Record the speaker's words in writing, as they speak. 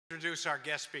introduce our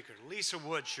guest speaker. Lisa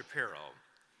Wood Shapiro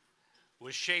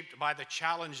was shaped by the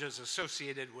challenges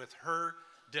associated with her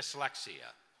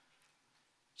dyslexia.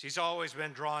 She's always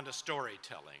been drawn to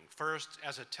storytelling, first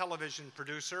as a television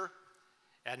producer,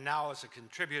 and now as a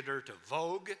contributor to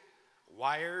Vogue,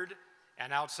 Wired,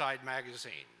 and Outside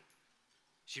Magazine.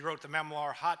 She wrote the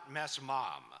memoir Hot Mess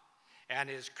Mom and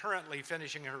is currently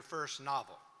finishing her first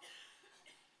novel.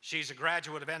 She's a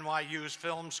graduate of NYU's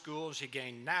film school. She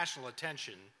gained national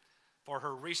attention for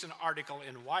her recent article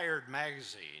in Wired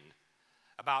magazine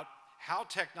about how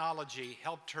technology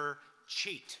helped her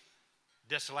cheat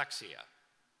dyslexia.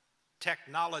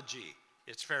 Technology,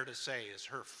 it's fair to say, is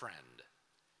her friend.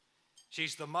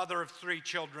 She's the mother of 3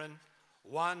 children,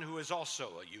 one who is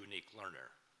also a unique learner.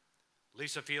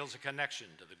 Lisa feels a connection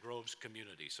to the Groves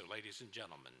community. So ladies and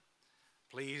gentlemen,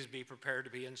 please be prepared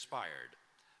to be inspired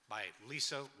by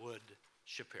Lisa Wood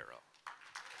Shapiro.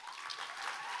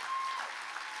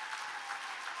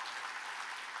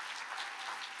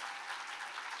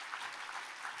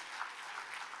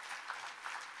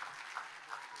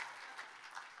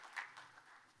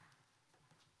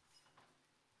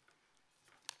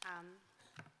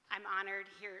 I'm honored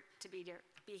to be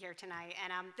here tonight,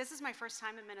 and this is my first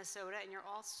time in Minnesota, and you're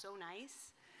all so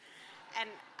nice. And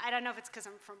I don't know if it's because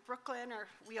I'm from Brooklyn or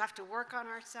we have to work on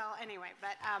ourselves. Anyway,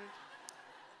 but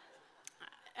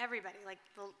everybody, like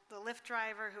the Lyft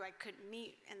driver who I couldn't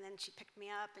meet, and then she picked me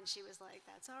up, and she was like,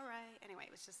 "That's all right." Anyway,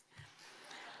 it was just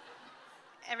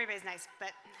everybody's nice.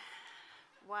 But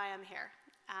why I'm here?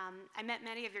 I met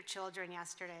many of your children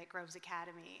yesterday at Groves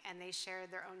Academy, and they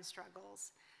shared their own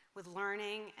struggles with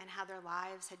learning and how their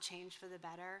lives had changed for the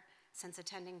better since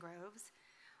attending Groves.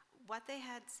 What they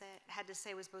had to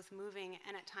say was both moving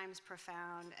and at times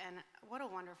profound, and what a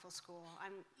wonderful school.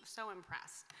 I'm so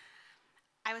impressed.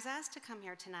 I was asked to come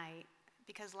here tonight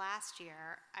because last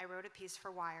year I wrote a piece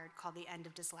for Wired called The End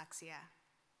of Dyslexia.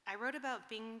 I wrote about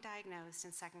being diagnosed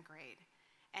in 2nd grade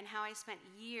and how I spent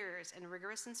years in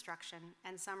rigorous instruction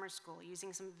and summer school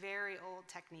using some very old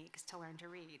techniques to learn to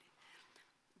read.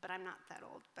 But I'm not that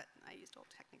old, but I used old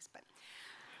techniques. But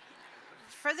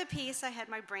for the piece, I had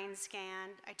my brain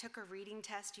scanned. I took a reading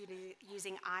test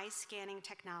using eye scanning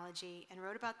technology and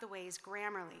wrote about the ways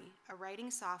Grammarly, a writing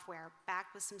software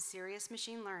backed with some serious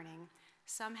machine learning,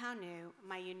 somehow knew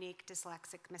my unique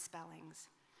dyslexic misspellings.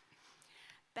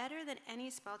 Better than any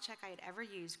spell check I had ever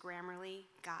used, Grammarly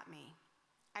got me.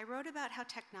 I wrote about how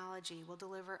technology will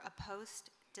deliver a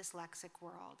post-dyslexic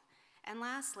world. And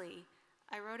lastly,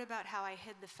 I wrote about how I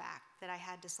hid the fact that I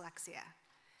had dyslexia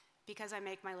because I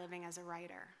make my living as a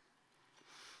writer.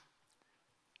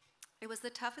 It was the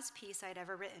toughest piece I'd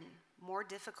ever written, more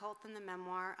difficult than the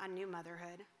memoir on new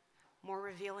motherhood, more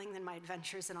revealing than my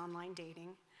adventures in online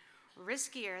dating,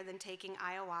 riskier than taking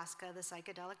ayahuasca, the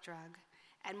psychedelic drug,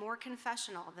 and more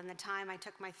confessional than the time I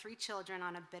took my 3 children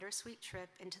on a bittersweet trip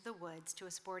into the woods to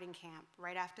a sporting camp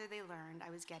right after they learned I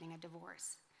was getting a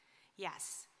divorce.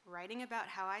 Yes, writing about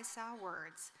how I saw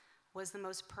words was the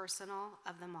most personal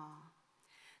of them all.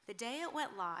 The day it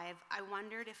went live, I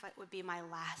wondered if it would be my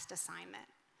last assignment.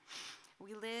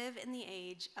 We live in the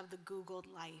age of the Googled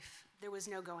life. There was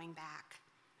no going back.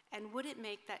 And would it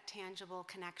make that tangible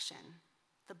connection,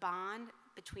 the bond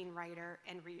between writer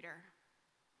and reader?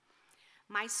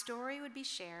 My story would be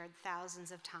shared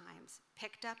thousands of times,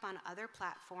 picked up on other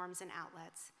platforms and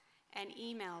outlets, and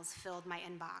emails filled my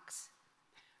inbox.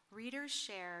 Readers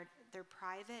shared their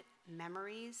private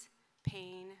memories,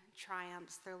 pain,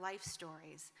 triumphs, their life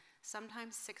stories,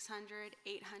 sometimes 600,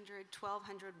 800,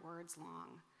 1,200 words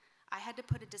long. I had to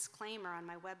put a disclaimer on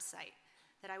my website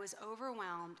that I was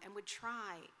overwhelmed and would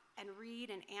try and read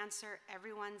and answer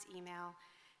everyone's email,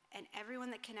 and everyone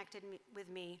that connected with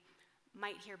me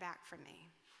might hear back from me,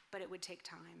 but it would take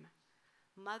time.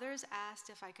 Mothers asked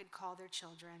if I could call their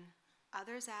children.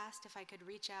 Others asked if I could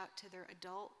reach out to their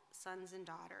adult sons and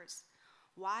daughters.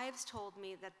 Wives told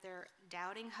me that their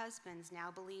doubting husbands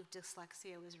now believed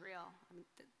dyslexia was real. I mean,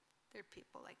 there are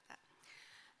people like that.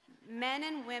 Men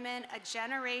and women a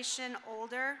generation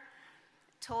older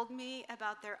told me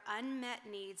about their unmet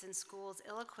needs in schools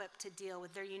ill-equipped to deal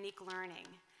with their unique learning.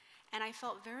 And I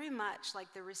felt very much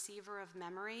like the receiver of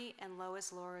memory and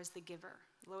Lois Lowry's The Giver.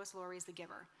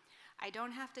 I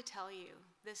don't have to tell you,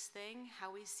 this thing,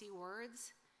 how we see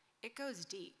words, it goes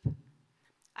deep.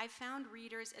 I found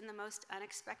readers in the most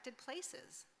unexpected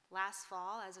places. Last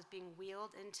fall, as I was being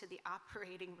wheeled into the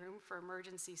operating room for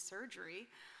emergency surgery,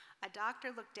 a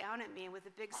doctor looked down at me and with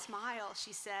a big smile,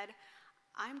 she said,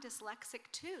 "I'm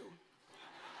dyslexic too."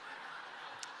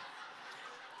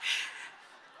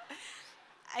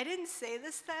 I didn't say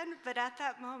this then, but at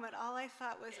that moment, all I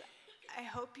thought was, I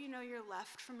hope you know your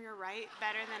left from your right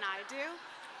better than I do.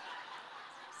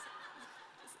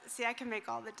 See, I can make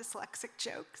all the dyslexic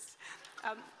jokes.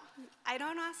 I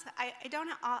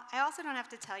also don't have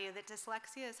to tell you that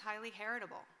dyslexia is highly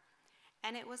heritable.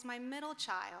 And it was my middle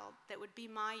child that would be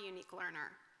my unique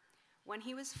learner. When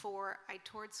he was 4, I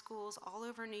toured schools all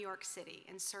over New York City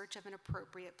in search of an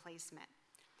appropriate placement.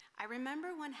 I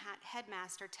remember one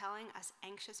headmaster telling us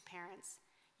anxious parents,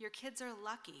 "Your kids are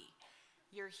lucky,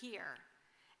 you're here."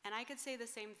 And I could say the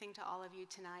same thing to all of you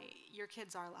tonight. Your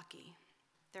kids are lucky.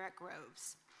 They're at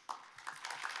Groves.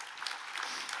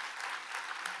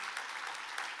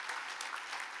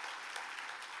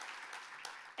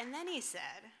 And then he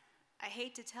said, "I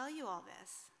hate to tell you all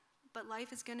this, but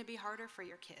life is going to be harder for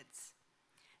your kids.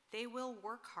 They will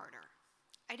work harder."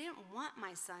 I didn't want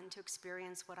my son to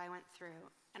experience what I went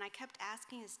through, and I kept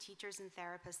asking his teachers and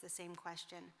therapists the same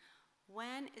question: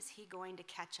 when is he going to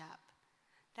catch up?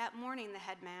 That morning, the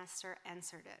headmaster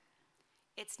answered it.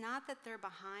 It's not that they're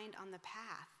behind on the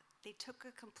path. They took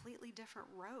a completely different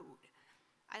road.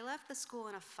 I left the school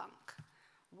in a funk.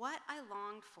 What I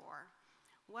longed for,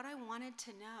 what I wanted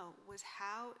to know, was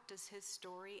how does his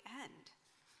story end?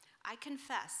 I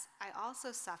confess, I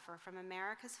also suffer from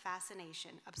America's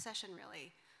fascination, obsession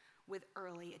really, with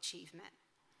early achievement.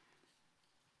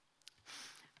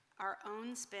 Our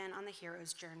own spin on the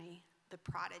hero's journey, the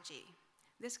prodigy.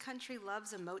 This country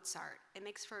loves a Mozart. It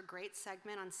makes for a great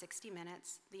segment on 60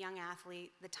 Minutes, the young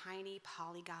athlete, the tiny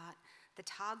polyglot, the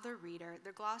toddler reader,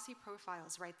 their glossy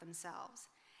profiles write themselves.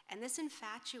 And this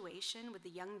infatuation with the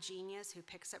young genius who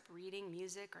picks up reading,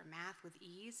 music, or math with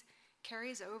ease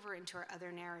carries over into our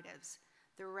other narratives.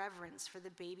 The reverence for the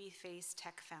baby-faced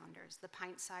tech founders, the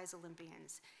pint-sized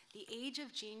Olympians. The age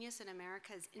of genius in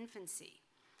America is infancy.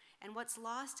 And what's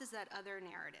lost is that other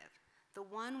narrative, the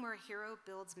one where a hero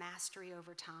builds mastery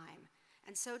over time.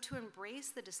 And so to embrace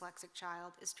the dyslexic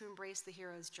child is to embrace the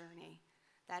hero's journey,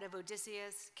 that of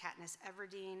Odysseus, Katniss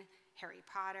Everdeen, Harry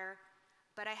Potter.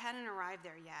 But I hadn't arrived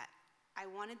there yet. I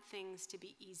wanted things to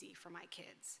be easy for my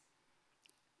kids.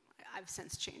 I've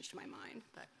since changed my mind,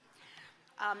 but.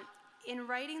 In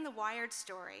writing the Wired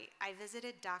story, I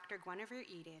visited Dr. Guinevere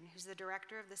Eden, who's the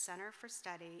director of the Center for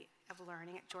Study of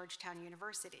Learning at Georgetown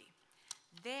University.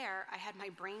 There, I had my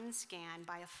brain scanned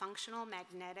by a functional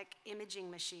magnetic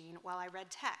imaging machine while I read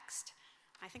text.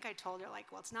 I think I told her,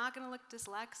 like, well, it's not going to look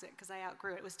dyslexic, because I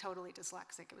outgrew it. It was totally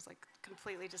dyslexic. It was like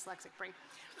completely dyslexic brain.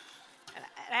 And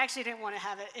I actually didn't want to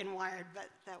have it in Wired, but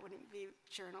that wouldn't be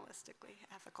journalistically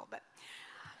ethical. But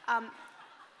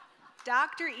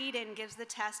Dr. Eden gives the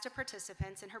test to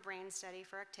participants in her brain study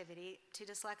for activity to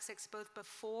dyslexics both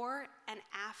before and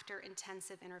after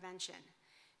intensive intervention.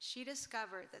 She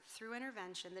discovered that through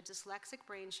intervention, the dyslexic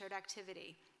brain showed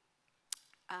activity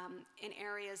in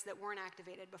areas that weren't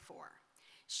activated before.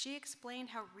 She explained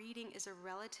how reading is a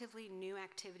relatively new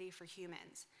activity for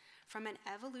humans. From an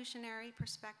evolutionary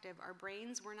perspective, our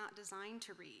brains were not designed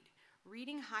to read.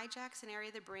 Reading hijacks an area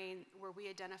of the brain where we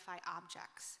identify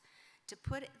objects. To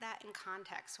put that in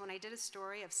context, when I did a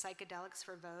story of psychedelics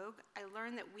for Vogue, I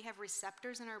learned that we have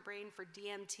receptors in our brain for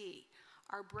DMT.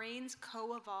 Our brains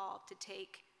co-evolved to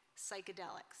take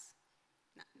psychedelics.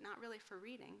 Not really for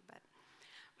reading, but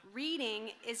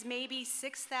reading is maybe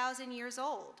 6,000 years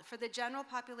old. For the general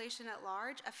population at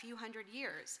large, a few hundred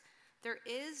years. There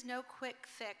is no quick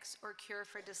fix or cure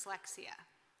for dyslexia,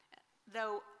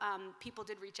 though people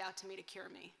did reach out to me to cure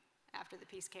me after the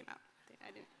piece came out.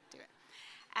 I didn't do it.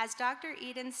 As Dr.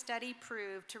 Eden's study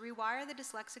proved, to rewire the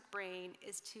dyslexic brain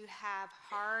is to have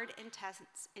hard,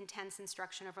 intense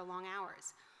instruction over long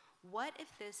hours. What if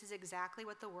this is exactly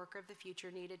what the worker of the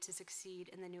future needed to succeed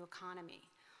in the new economy?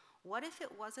 What if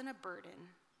it wasn't a burden,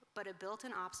 but a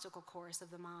built-in obstacle course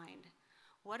of the mind?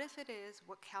 What if it is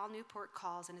what Cal Newport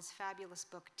calls in his fabulous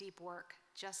book, Deep Work,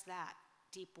 just that,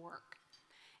 deep work?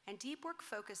 And deep work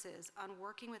focuses on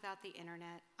working without the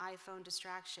internet, iPhone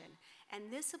distraction, and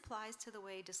this applies to the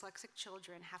way dyslexic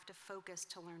children have to focus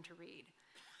to learn to read.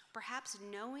 Perhaps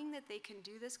knowing that they can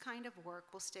do this kind of work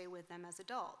will stay with them as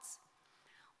adults.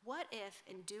 What if,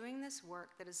 in doing this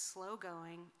work that is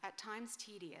slow-going, at times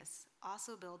tedious,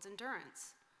 also builds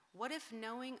endurance? What if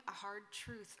knowing a hard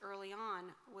truth early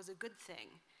on was a good thing?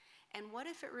 And what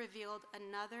if it revealed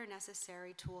another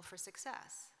necessary tool for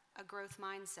success, a growth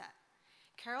mindset?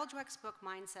 Carol Dweck's book,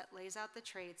 Mindset, lays out the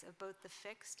traits of both the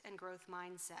fixed and growth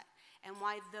mindset, and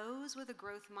why those with a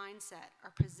growth mindset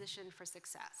are positioned for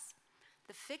success.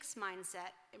 The fixed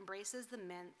mindset embraces the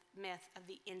myth of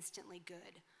the instantly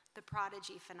good, the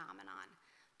prodigy phenomenon.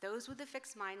 Those with a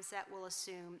fixed mindset will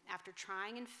assume, after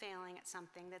trying and failing at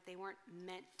something, that they weren't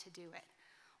meant to do it.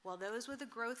 while those with a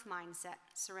growth mindset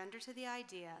surrender to the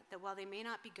idea that while they may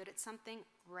not be good at something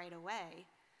right away,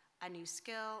 a new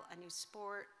skill, a new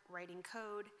sport, writing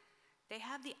code, they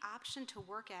have the option to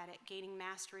work at it, gaining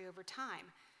mastery over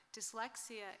time.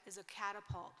 Dyslexia is a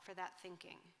catapult for that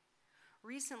thinking.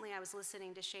 Recently, I was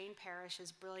listening to Shane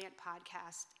Parrish's brilliant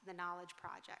podcast, The Knowledge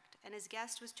Project, and his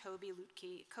guest was Toby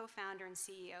Lutke, co-founder and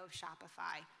CEO of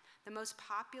Shopify, the most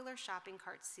popular shopping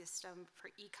cart system for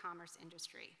e-commerce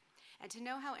industry. And to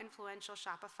know how influential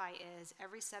Shopify is,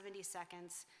 every 70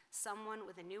 seconds, someone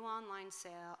with a new online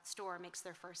store makes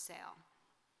their first sale.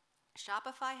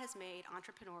 Shopify has made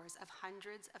entrepreneurs of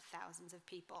hundreds of thousands of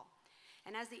people.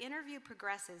 And as the interview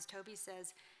progresses, Toby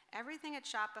says, everything at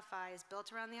Shopify is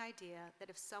built around the idea that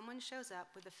if someone shows up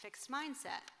with a fixed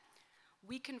mindset,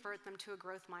 we convert them to a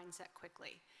growth mindset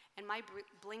quickly. And my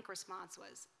blink response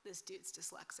was, this dude's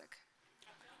dyslexic.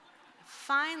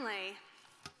 Finally,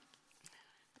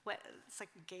 it's like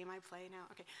a game I play now.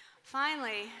 Okay.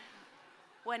 Finally,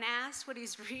 when asked what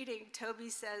he's reading, Toby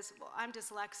says, well, I'm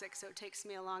dyslexic, so it takes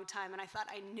me a long time, and I thought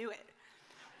I knew it.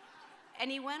 And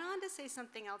he went on to say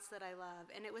something else that I love,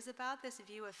 and it was about this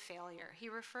view of failure. He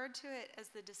referred to it as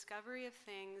the discovery of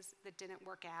things that didn't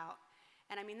work out.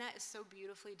 And I mean, that is so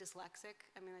beautifully dyslexic.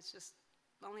 I mean, it's just,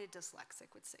 only a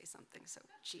dyslexic would say something so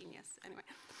genius. Anyway,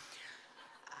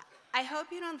 I hope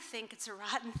you don't think it's a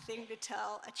rotten thing to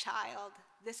tell a child,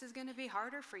 this is gonna be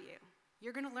harder for you.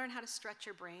 You're gonna learn how to stretch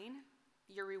your brain.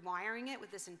 You're rewiring it with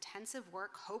this intensive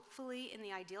work, hopefully in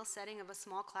the ideal setting of a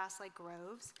small class like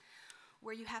Groves,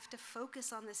 where you have to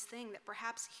focus on this thing that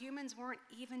perhaps humans weren't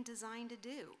even designed to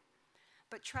do.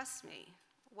 But trust me,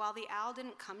 while the owl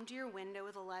didn't come to your window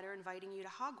with a letter inviting you to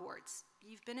Hogwarts,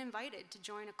 you've been invited to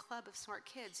join a club of smart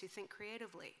kids who think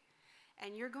creatively,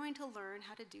 and you're going to learn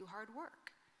how to do hard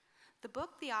work. The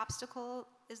book, The Obstacle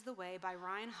is the Way by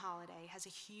Ryan Holiday has a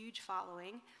huge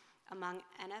following among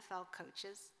NFL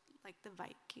coaches, like the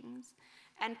Vikings,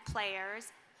 and players,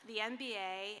 the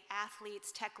NBA,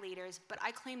 athletes, tech leaders, but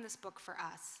I claim this book for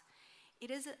us.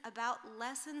 It is about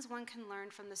lessons one can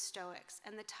learn from the Stoics,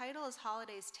 and the title is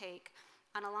Holiday's take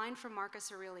on a line from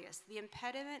Marcus Aurelius, the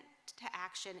impediment to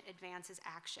action advances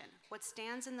action. What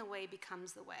stands in the way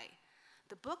becomes the way.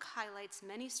 The book highlights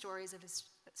many stories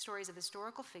of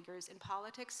historical figures in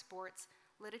politics, sports,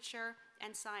 literature,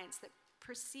 and science that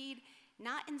proceed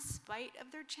not in spite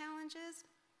of their challenges,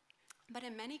 but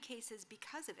in many cases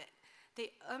because of it.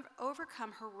 They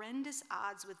overcome horrendous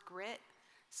odds with grit,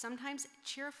 sometimes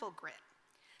cheerful grit.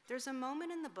 There's a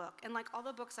moment in the book, and like all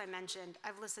the books I mentioned,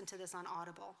 I've listened to this on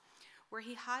Audible, where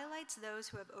he highlights those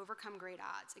who have overcome great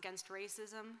odds against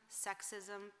racism,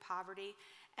 sexism, poverty,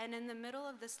 and in the middle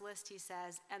of this list he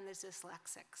says, and the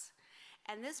dyslexics.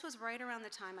 And this was right around the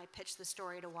time I pitched the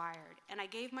story to Wired, and I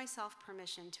gave myself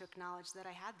permission to acknowledge that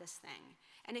I had this thing.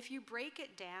 And if you break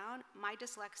it down, my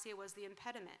dyslexia was the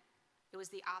impediment. It was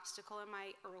the obstacle in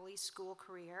my early school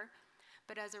career.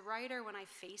 But as a writer, when I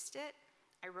faced it,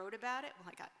 I wrote about it.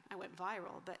 Well, I went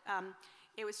viral, but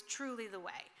it was truly the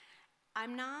way.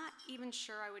 I'm not even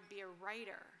sure I would be a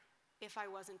writer if I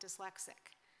wasn't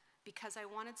dyslexic, because I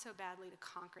wanted so badly to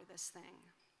conquer this thing.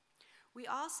 We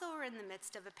also are in the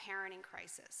midst of a parenting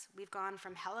crisis. We've gone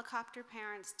from helicopter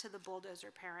parents to the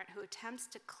bulldozer parent who attempts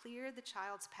to clear the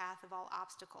child's path of all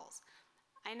obstacles.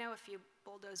 I know a few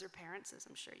bulldozer parents, as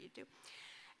I'm sure you do.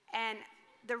 And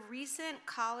the recent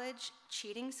college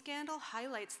cheating scandal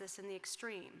highlights this in the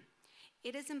extreme.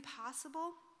 It is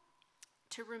impossible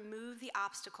to remove the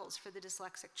obstacles for the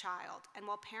dyslexic child. And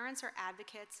while parents are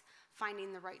advocates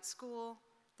finding the right school,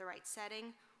 the right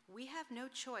setting, we have no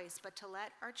choice but to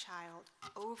let our child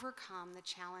overcome the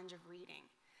challenge of reading.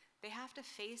 They have to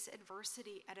face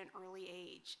adversity at an early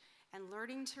age, and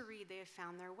learning to read, they have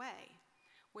found their way.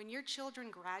 When your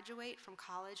children graduate from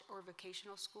college or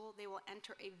vocational school, they will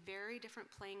enter a very different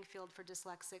playing field for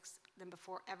dyslexics than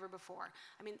ever before.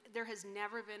 I mean, there has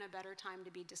never been a better time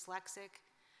to be dyslexic,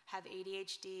 have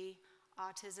ADHD,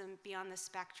 autism, be on the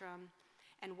spectrum,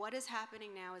 and what is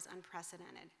happening now is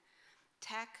unprecedented.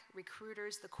 Tech,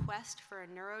 recruiters, the quest for a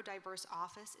neurodiverse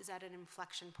office is at an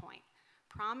inflection point.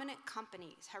 Prominent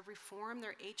companies have reformed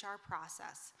their HR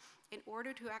process in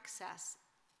order to access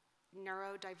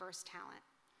neurodiverse talent.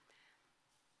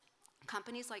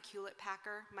 Companies like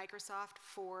Hewlett-Packard, Microsoft,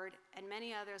 Ford, and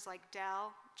many others like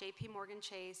Dell, JP Morgan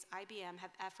Chase, IBM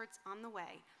have efforts on the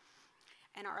way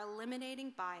and are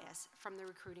eliminating bias from the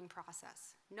recruiting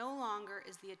process. No longer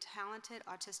is the talented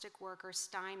autistic worker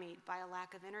stymied by a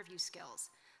lack of interview skills.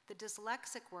 The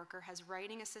dyslexic worker has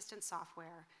writing assistant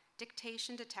software,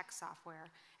 dictation to text software,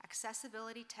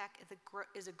 accessibility tech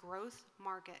is a growth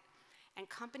market, and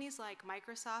companies like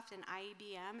Microsoft and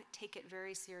IBM take it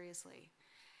very seriously.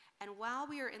 And while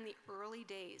we are in the early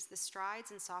days, the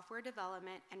strides in software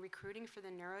development and recruiting for the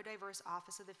neurodiverse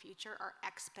office of the future are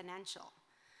exponential.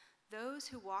 Those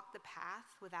who walk the path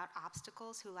without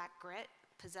obstacles, who lack grit,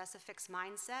 possess a fixed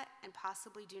mindset, and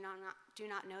possibly do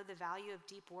not know the value of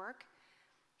deep work,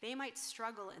 they might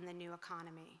struggle in the new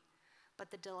economy.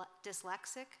 But the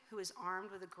dyslexic, who is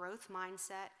armed with a growth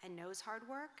mindset and knows hard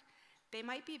work, they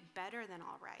might be better than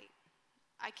all right.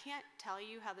 I can't tell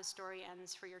you how the story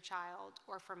ends for your child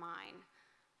or for mine,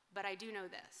 but I do know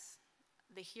this: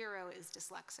 the hero is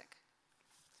dyslexic.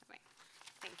 Okay,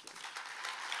 thank you.